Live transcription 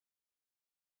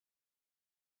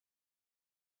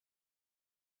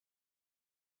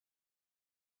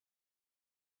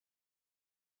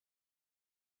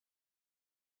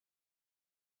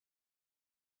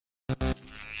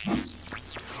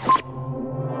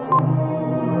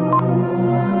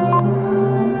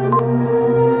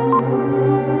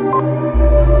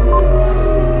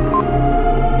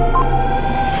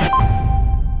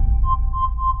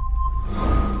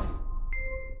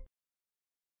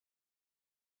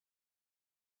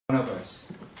one of us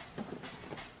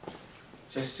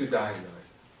just to die, Lord.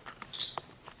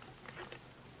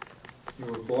 You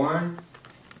were born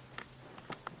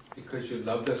because you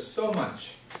loved us so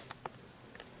much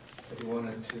that you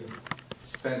wanted to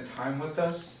spend time with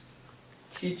us,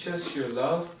 teach us your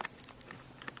love,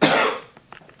 and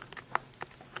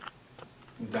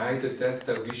die the death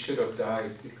that we should have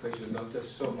died because you loved us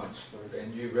so much, Lord,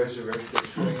 and you resurrected,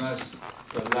 showing us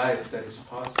the life that is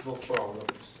possible for all of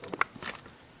us, Lord.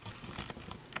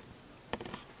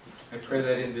 I pray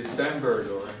that in December,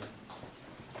 Lord,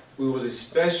 we will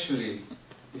especially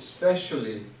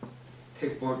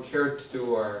take more care to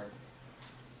do our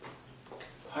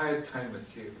quiet time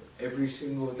with you every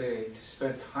single day, to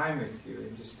spend time with you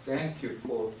and just thank you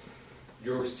for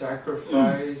your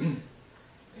sacrifice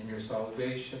and your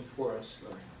salvation for us,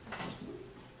 Lord.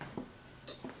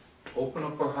 Open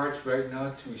up our hearts right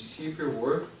now to receive your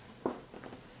word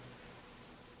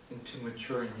and to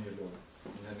mature in you, Lord.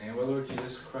 In the name of Lord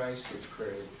Jesus Christ, we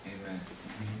pray. Amen.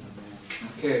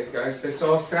 Okay, guys, let's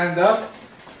all stand up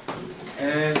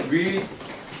and read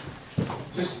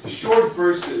just short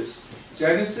verses.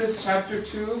 Genesis chapter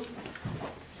 2,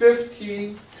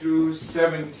 15 through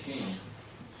 17.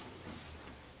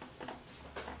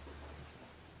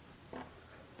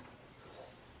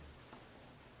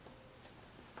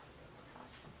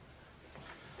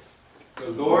 The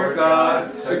Lord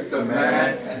God took the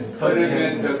man and put him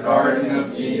in the Garden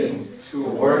of Eden to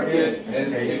work it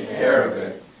and take care of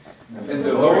it. And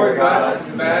the Lord God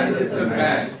commanded the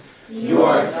man, "You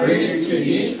are free to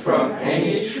eat from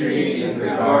any tree in the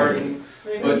garden,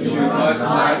 but you must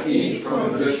not eat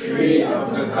from the tree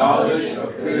of the knowledge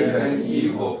of good and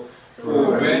evil,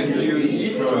 for when you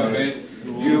eat from it,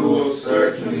 you will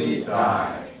certainly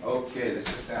die." Okay,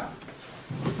 let's sit down.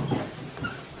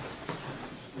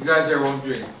 You guys are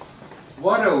wondering,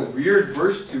 what a weird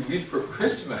verse to read for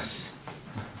Christmas.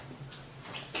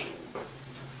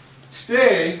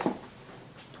 Today,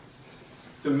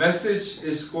 the message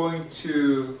is going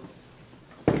to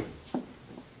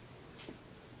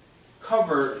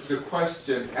cover the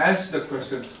question, answer the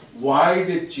question, why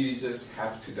did Jesus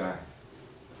have to die?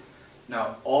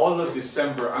 Now, all of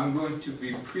December, I'm going to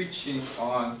be preaching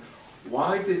on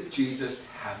why did Jesus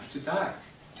have to die?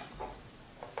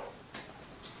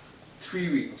 3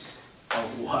 weeks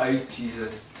of why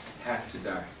Jesus had to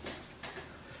die.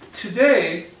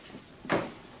 Today,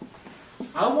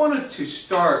 I wanted to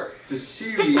start the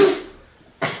series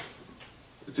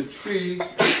with the tree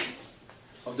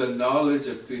of the knowledge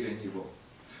of good and evil.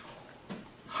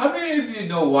 How many of you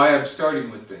know why I'm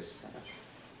starting with this?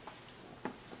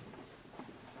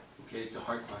 Okay, it's a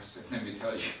hard question, let me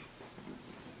tell you.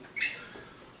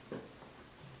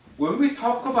 When we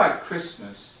talk about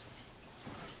Christmas,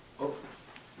 oh,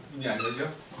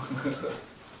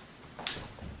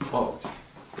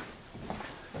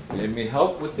 let me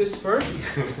help with this first.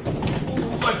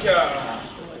 Okay,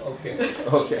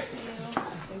 okay.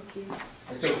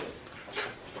 Thank you.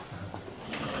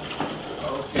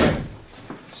 Okay.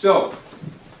 So,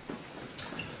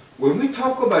 when we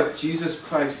talk about Jesus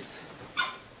Christ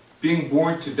being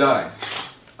born to die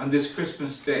on this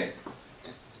Christmas day,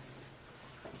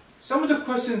 some of the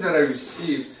questions that I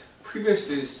received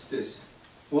previously is this.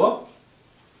 Well,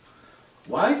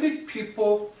 why did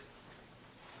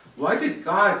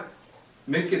God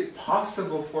make it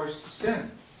possible for us to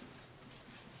sin?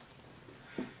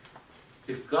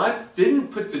 If God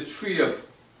didn't put the tree of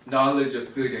knowledge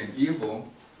of good and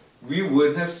evil, we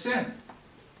wouldn't have sinned.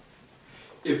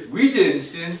 If we didn't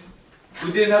sin,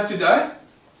 who didn't have to die?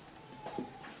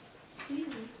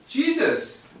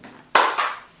 Jesus.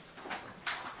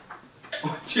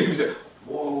 Oh, James said,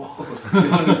 whoa,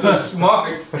 you're so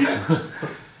smart.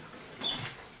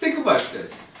 Think about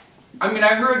this. I mean,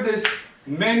 I heard this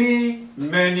many,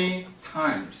 many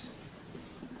times.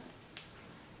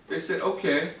 They said,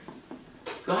 okay,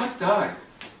 God died.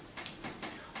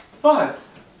 But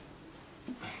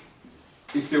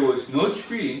if there was no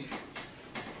tree,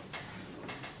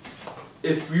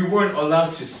 if we weren't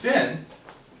allowed to sin,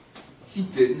 he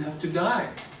didn't have to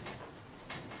die.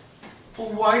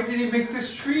 But why did he make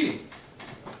this tree?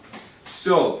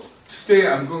 So, today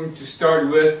I'm going to start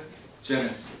with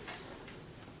Genesis.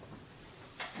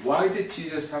 Why did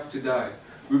Jesus have to die?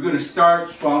 We're going to start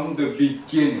from the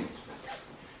beginning.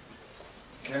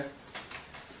 Okay?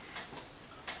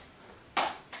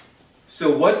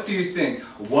 So what do you think?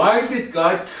 Why did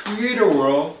God create a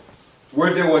world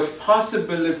where there was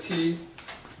possibility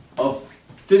of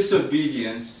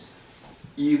disobedience,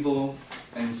 evil,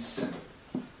 and sin?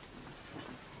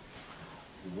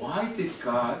 Why did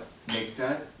God make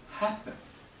that happen?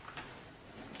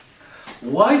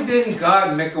 Why didn't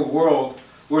God make a world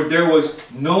where there was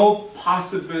no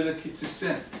possibility to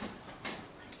sin?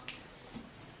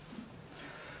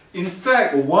 In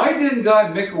fact, why didn't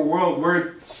God make a world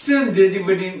where sin didn't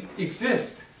even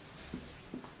exist?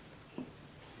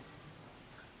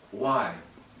 Why?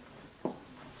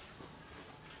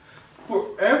 For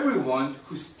everyone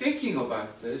who's thinking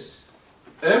about this,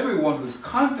 everyone who's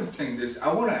contemplating this,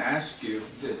 I want to ask you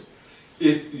this.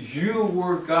 If you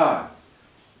were God,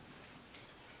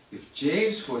 if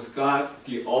James was God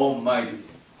the Almighty,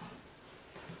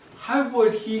 how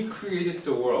would he create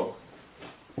the world?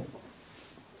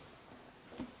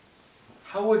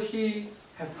 How would he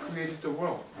have created the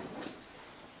world?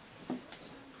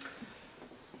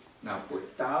 Now, for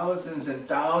thousands and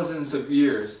thousands of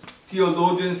years,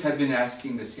 theologians have been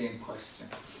asking the same question.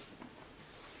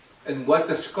 And what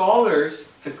the scholars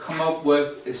have come up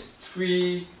with is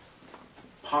three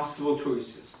possible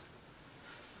choices.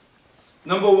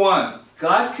 Number one,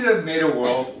 God could have made a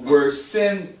world where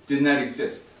sin did not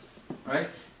exist, right?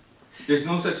 There's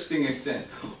no such thing as sin.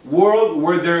 World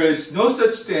where there is no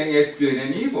such thing as good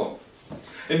and evil.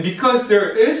 And because there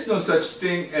is no such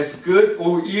thing as good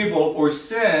or evil or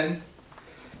sin,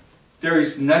 there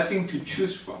is nothing to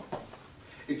choose from.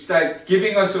 It's like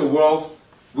giving us a world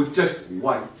with just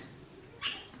white.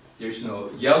 There's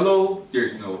no yellow,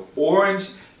 there's no orange,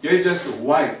 they're just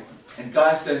white. And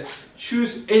God says,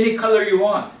 choose any color you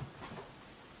want.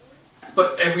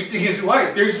 But everything is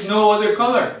white. There's no other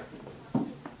color.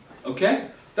 Okay?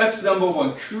 That's number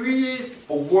one. Create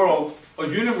a world, a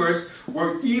universe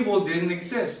where evil didn't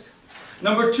exist.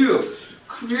 Number two,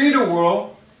 create a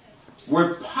world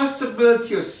where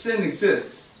possibility of sin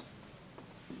exists.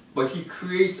 But He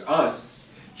creates us.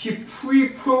 He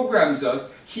pre-programs us.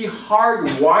 He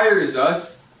hardwires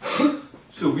us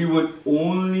so we would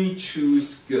only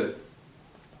choose good.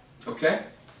 Okay?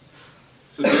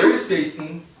 So there is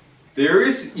Satan, there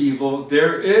is evil,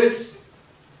 there is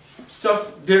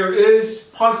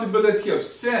possibility of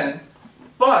sin,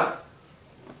 but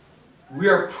we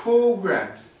are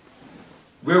programmed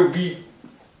where we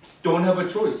don't have a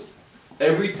choice.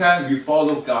 Every time we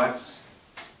follow God's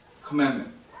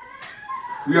commandment,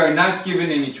 we are not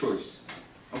given any choice.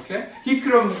 Okay? He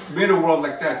could have made a world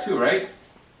like that too, right?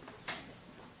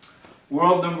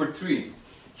 World number three.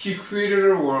 He created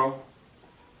a world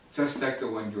just like the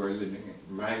one you are living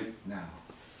in right now,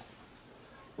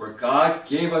 where God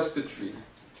gave us the tree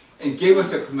and gave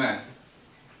us a command.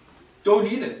 Don't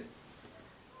eat it.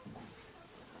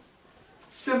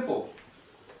 Simple.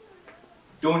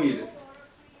 Don't eat it.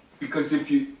 Because if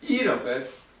you eat of it,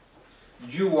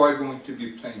 you are going to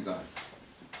be playing God.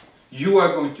 You are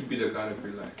going to be the God of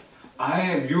your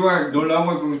life. You are no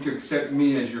longer going to accept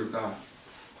me as your God.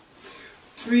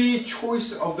 Three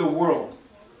choices of the world.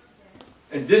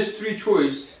 And this three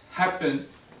choice happened,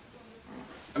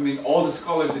 all the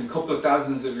scholars in a couple of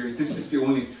thousands of years, this is the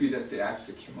only three that they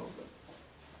actually came up with.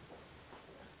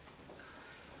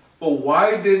 But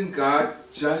why didn't God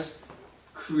just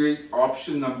create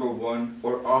option number one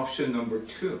or option number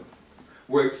two,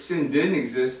 where sin didn't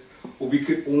exist, or we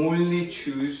could only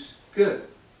choose good?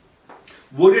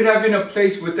 Would it have been a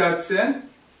place without sin?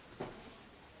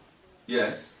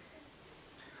 Yes.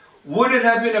 Would it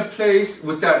have been a place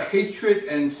without hatred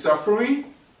and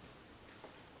suffering?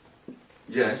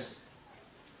 Yes.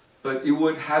 But it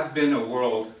would have been a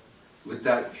world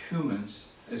without humans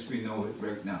as we know it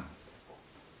right now.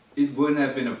 It wouldn't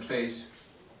have been a place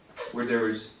where there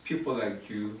was people like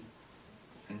you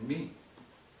and me.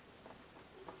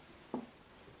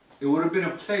 It would have been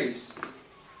a place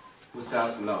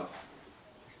without love.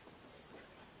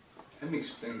 Let me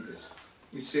explain this.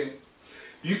 You see,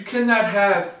 you cannot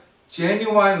have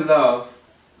genuine love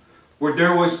where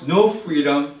there was no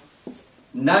freedom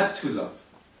not to love.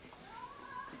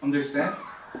 Understand?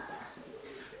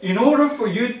 In order for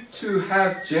you to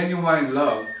have genuine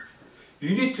love, you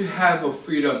need to have a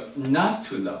freedom not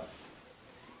to love.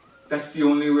 That's the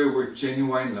only way where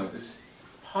genuine love is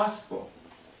possible.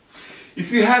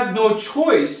 If you had no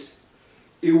choice,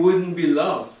 it wouldn't be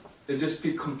love. It'd just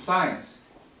be compliance.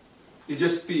 It'd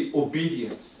just be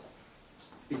obedience.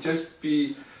 It'd just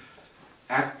be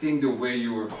acting the way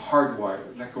you were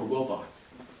hardwired, like a robot.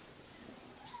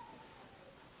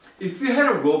 If you had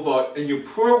a robot and you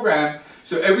program,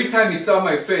 so every time it saw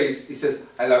my face, it says,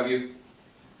 I love you.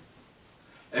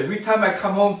 Every time I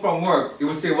come home from work, it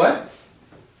would say what?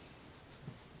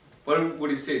 What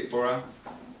would it say, Bora?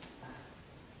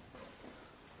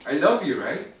 I love you,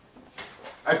 right?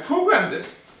 I programmed it.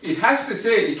 It has to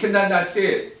say it. It cannot not say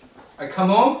it. I come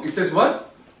home, it says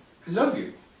what? I love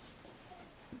you.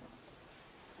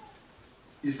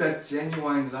 Is that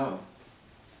genuine love?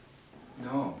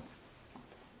 No.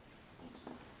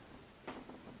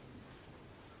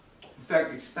 In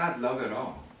fact, it's not love at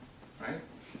all, right?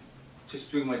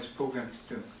 Just doing what it's programmed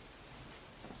to do.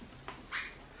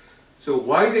 So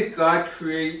why did God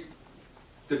create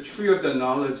the tree of the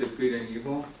knowledge of good and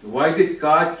evil? Why did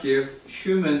God give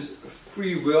humans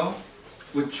free will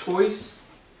with choice?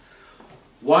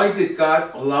 Why did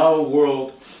God allow a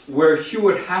world where He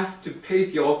would have to pay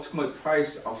the ultimate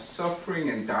price of suffering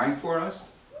and dying for us?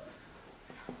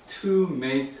 To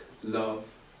make love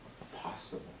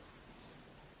possible.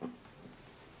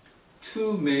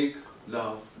 To make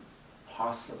love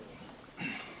possible.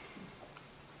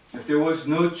 If there was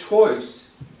no choice,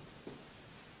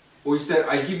 or He said,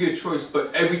 I give you a choice,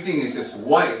 but everything is just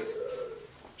white.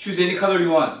 Choose any color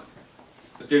you want,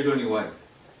 but there's only white.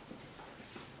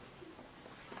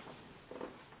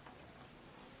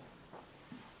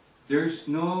 There's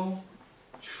no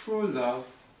true love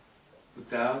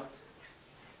without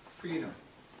freedom.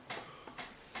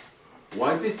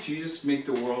 Why did Jesus make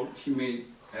the world He made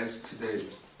as today?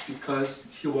 Because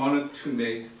He wanted to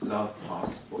make love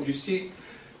possible. You see,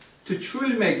 to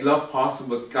truly make love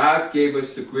possible, God gave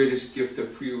us the greatest gift of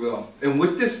free will. And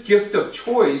with this gift of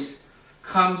choice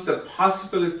comes the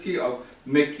possibility of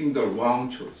making the wrong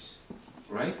choice.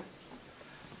 Right?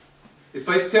 If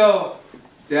I tell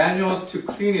Daniel to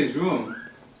clean his room,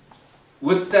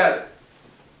 with that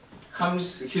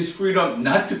comes his freedom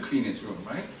not to clean his room,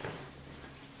 right?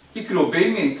 He could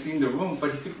obey me and clean the room,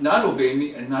 but he could not obey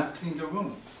me and not clean the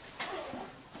room.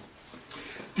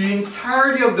 The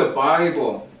entirety of the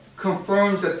Bible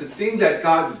confirms that the thing that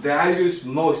God values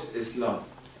most is love.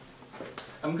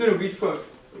 I'm going to read from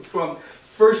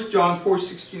 1 John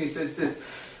 4:16. It says this,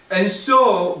 and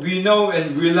so we know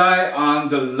and rely on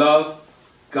the love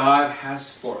God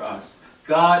has for us.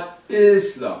 God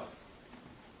is love.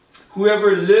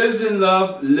 Whoever lives in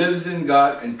love lives in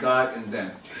God and God in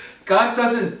them. God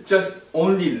doesn't just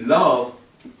only love,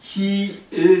 He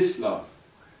is love.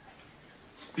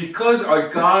 Because our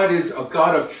God is a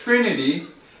God of Trinity,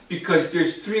 because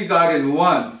there's three God in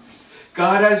one,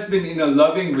 God has been in a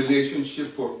loving relationship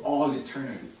for all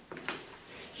eternity.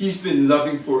 He's been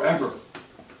loving forever.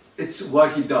 It's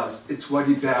what He does. It's what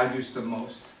He values the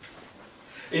most.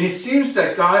 And it seems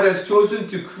that God has chosen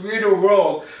to create a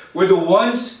world where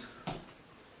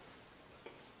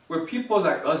where people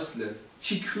like us live.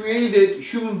 He created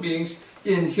human beings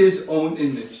in His own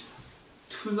image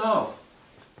to love.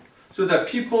 So that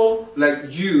people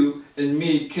like you and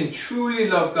me can truly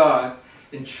love God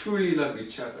and truly love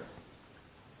each other.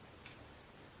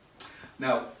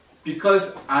 Now,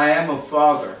 because I am a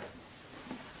father,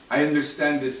 I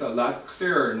understand this a lot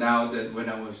clearer now than when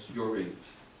I was your age.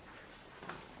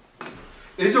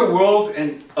 Is a world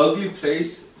an ugly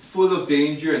place full of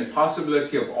danger and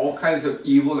possibility of all kinds of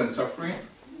evil and suffering?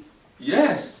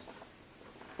 Yes.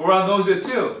 Ora knows it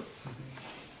too.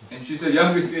 And she's the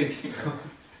youngest lady.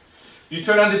 You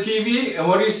turn on the TV and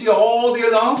what do you see all day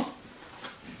long?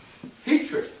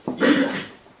 Hatred. Evil.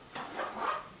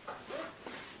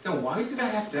 Then why did I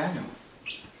have Daniel?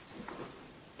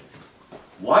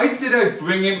 Why did I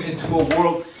bring him into a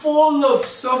world full of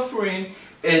suffering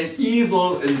and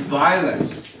evil and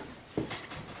violence?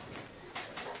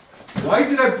 Why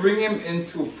did I bring him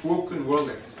into a broken world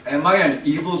like this? Am I an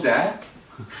evil dad?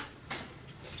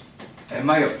 Am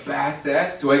I a bad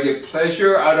dad? Do I get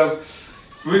pleasure out of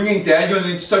bringing Daniel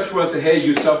into such a world and say, hey,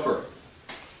 you suffer?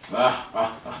 Am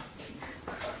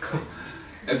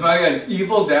I an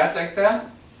evil dad like that?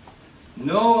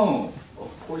 No,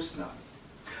 of course not.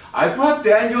 I brought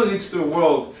Daniel into the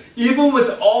world, even with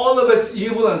all of its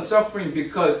evil and suffering,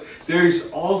 because there is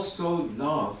also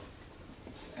love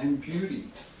and beauty.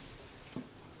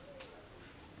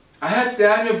 I had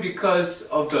Daniel because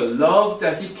of the love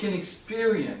that he can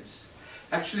experience.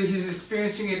 Actually, he's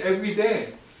experiencing it every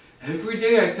day. Every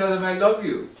day I tell him, I love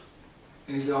you.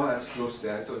 And he says, oh, that's gross,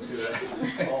 Dad. Don't say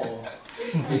that. Oh.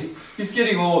 He's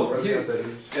getting old. He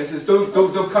says,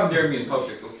 don't come near me in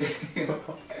public, okay?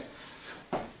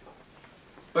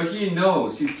 But he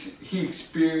knows, he's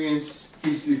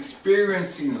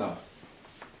experiencing love.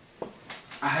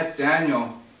 I had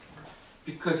Daniel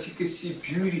because he could see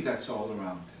beauty that's all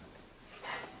around him.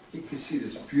 He could see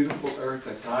this beautiful earth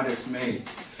that God has made.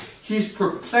 He's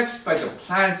perplexed by the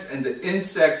plants and the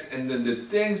insects and the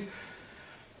things,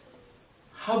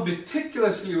 how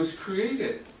meticulously it was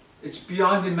created. It's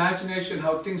beyond imagination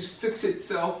how things fix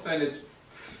itself, and it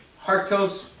heart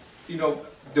tells, you know,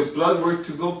 the blood where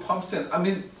to go, pumps in. I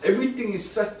mean, everything is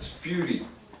such beauty.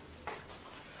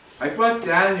 I brought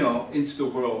Daniel into the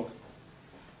world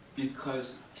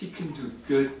because he can do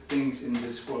good things in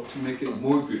this world to make it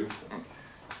more beautiful.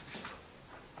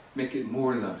 make it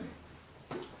more loving.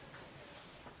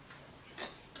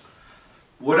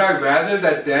 Would I rather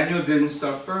that Daniel didn't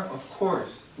suffer? Of course.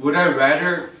 Would I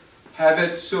rather have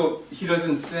it so he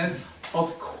doesn't sin?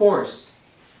 Of course.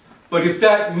 But if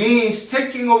that means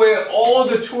taking away all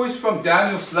the choice from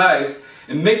Daniel's life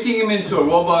and making him into a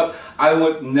robot, I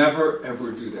would never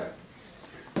ever do that.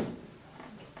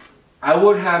 I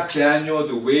would have Daniel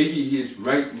the way he is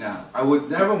right now. I would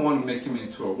never want to make him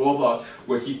into a robot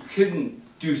where he couldn't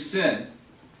do sin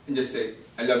and just say,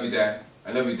 I love you, Dad.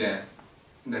 I love you, Dad.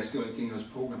 And that's the only thing he was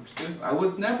programmed to do. I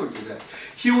would never do that.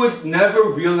 He would never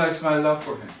realize my love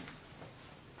for him.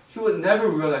 He would never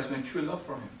realize my true love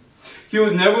for him. He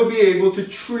would never be able to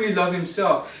truly love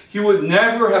himself. He would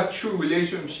never have true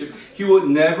relationship. He would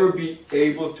never be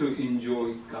able to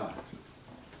enjoy God.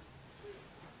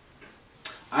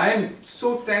 I am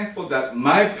so thankful that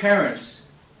my parents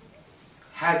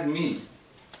had me,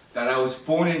 that I was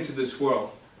born into this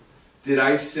world. Did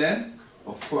I sin?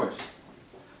 Of course.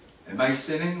 Am I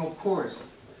sinning? Of course.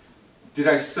 Did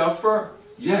I suffer?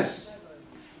 Yes.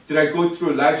 Did I go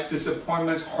through life's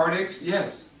disappointments, heartaches?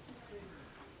 Yes.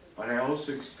 But I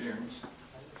also experienced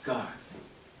God.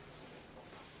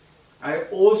 I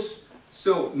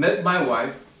also met my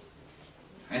wife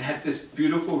and had this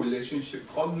beautiful relationship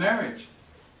called marriage.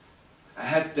 I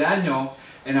had Daniel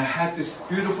and I had this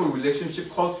beautiful relationship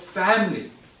called family.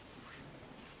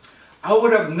 I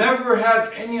would have never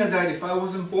had any of that if I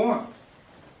wasn't born.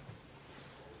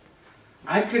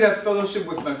 I could have fellowship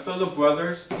with my fellow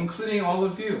brothers, including all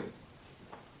of you.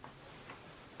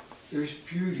 There's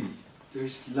beauty.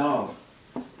 There's love.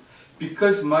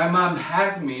 Because my mom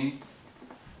had me,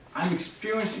 I'm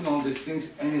experiencing all these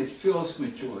things and it fills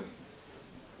me joy.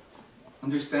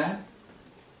 Understand?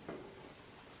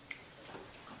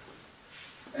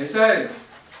 As I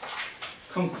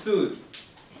conclude,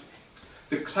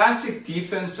 the classic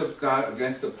defense of God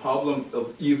against the problem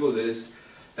of evil is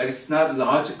that it's not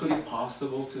logically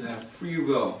possible to have free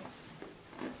will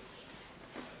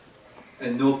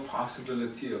and no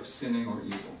possibility of sinning or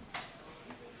evil.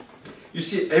 You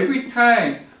see, every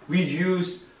time we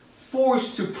use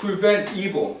force to prevent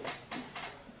evil,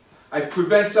 I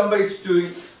prevent somebody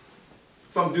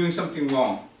from doing something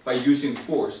wrong by using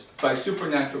force, by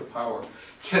supernatural power.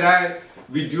 Can I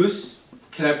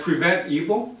prevent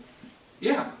evil?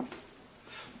 Yeah.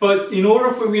 But in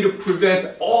order for me to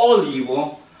prevent all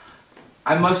evil,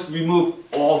 I must remove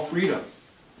all freedom.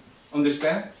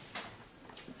 Understand?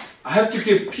 I have to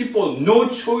give people no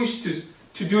choice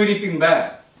to do anything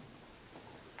bad.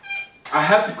 I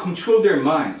have to control their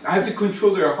minds. I have to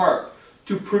control their heart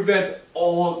to prevent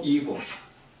all evil.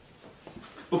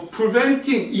 But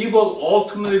preventing evil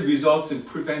ultimately results in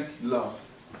preventing love.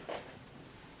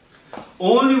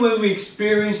 Only when we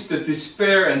experience the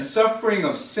despair and suffering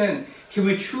of sin can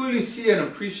we truly see and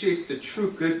appreciate the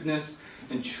true goodness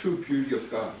and true beauty of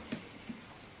God.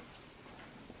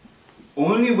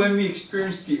 Only when we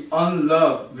experience the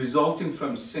unlove resulting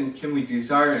from sin can we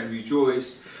desire and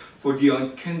rejoice for the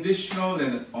unconditional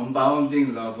and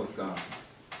unbounding love of God.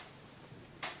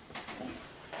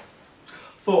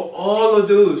 For all of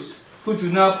those who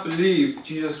do not believe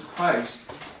Jesus Christ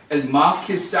and mock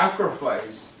His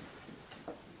sacrifice,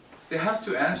 they have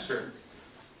to answer,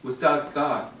 without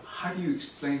God, how do you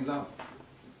explain love?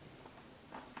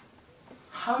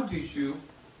 How did you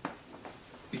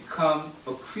become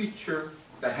a creature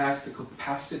that has the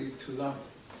capacity to love?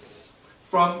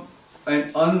 From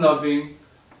an unloving,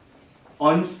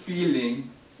 unfeeling,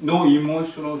 no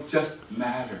emotional, just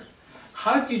matter.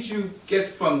 How did you get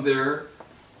from there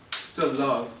to the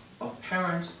love of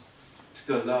parents,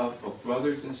 to the love of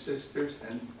brothers and sisters,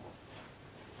 and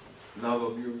love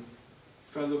of your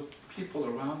fellow people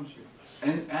around you,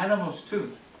 and animals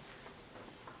too?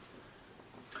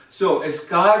 So as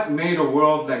God made a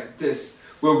world like this,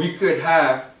 where He would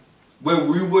have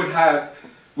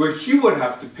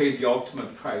to pay the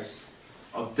ultimate price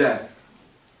of death,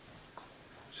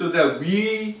 so that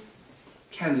we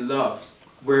can love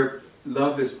where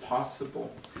love is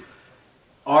possible.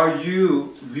 Are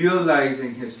you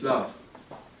realizing His love?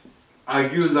 Are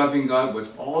you loving God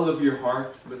with all of your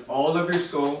heart, with all of your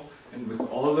soul, and with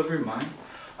all of your mind?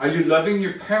 Are you loving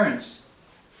your parents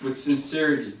with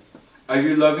sincerity? Are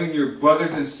you loving your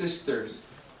brothers and sisters,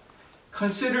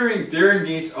 considering their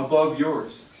needs above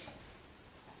yours?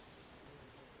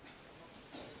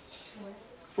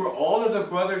 For all of the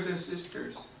brothers and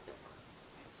sisters,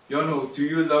 you know, do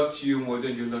you love you more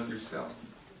than you love yourself?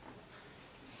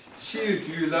 Do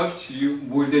you love you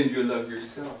more than you love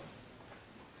yourself?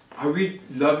 Are we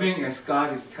loving as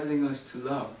God is telling us to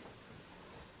love?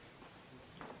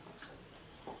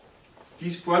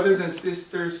 these brothers and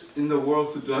sisters in the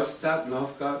world who does not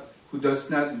love God, who does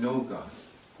not know God,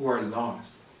 who are lost,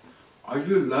 are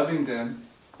you loving them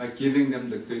by giving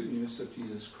them the good news of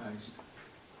Jesus Christ?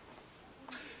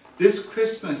 This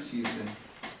Christmas season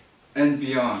and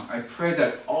beyond, I pray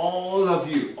that all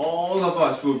of you, all of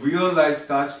us will realize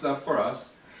God's love for us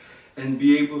and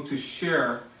be able to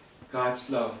share God's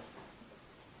love.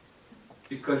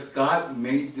 Because God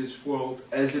made this world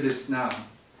as it is now,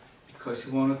 because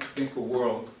He wanted to make a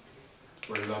world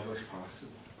where love was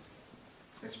possible.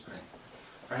 Let's pray.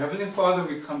 Our Heavenly Father,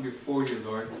 we come before you,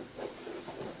 Lord.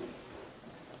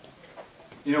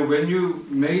 You know, when you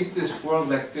made this world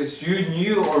like this, you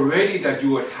knew already that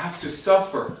you would have to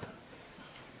suffer.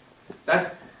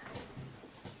 That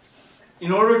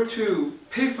in order to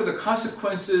pay for the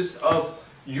consequences of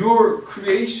your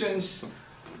creation's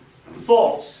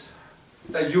faults,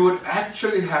 that you would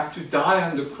actually have to die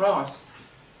on the cross.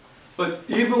 But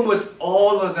even with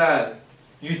all of that,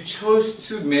 you chose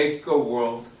to make a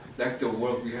world like the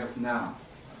world we have now,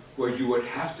 where you would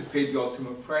have to pay the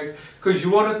ultimate price, because you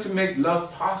wanted to make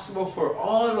love possible for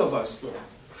all of us, Lord.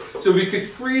 So we could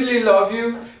freely love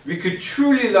you, we could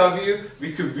truly love you,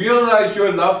 we could realize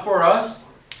your love for us,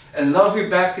 and love you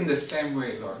back in the same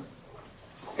way, Lord.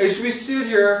 As we sit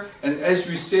here, and as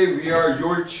we say we are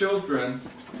your children,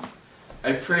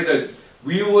 I pray that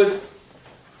we would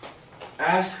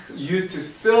ask you to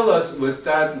fill us with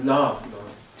that love, Lord.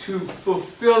 To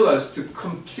fulfill us, to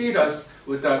complete us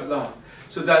with that love.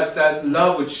 So that that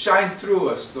love would shine through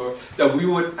us, Lord. That we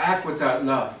would act with that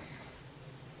love.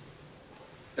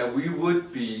 That we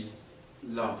would be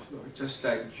love, Lord. Just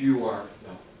like you are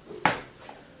love.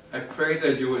 I pray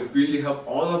that you would really help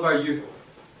all of our youth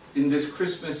in this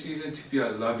Christmas season to be a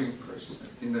loving person.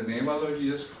 In the name of Lord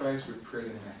Jesus Christ, we pray,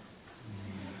 amen.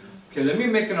 Okay, let me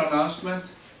make an announcement.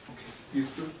 Okay,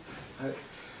 youth group.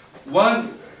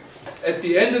 One, at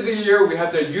the end of the year, we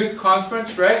have the youth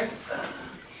conference, right?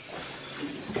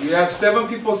 We have 7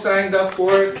 people signed up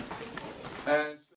for it. And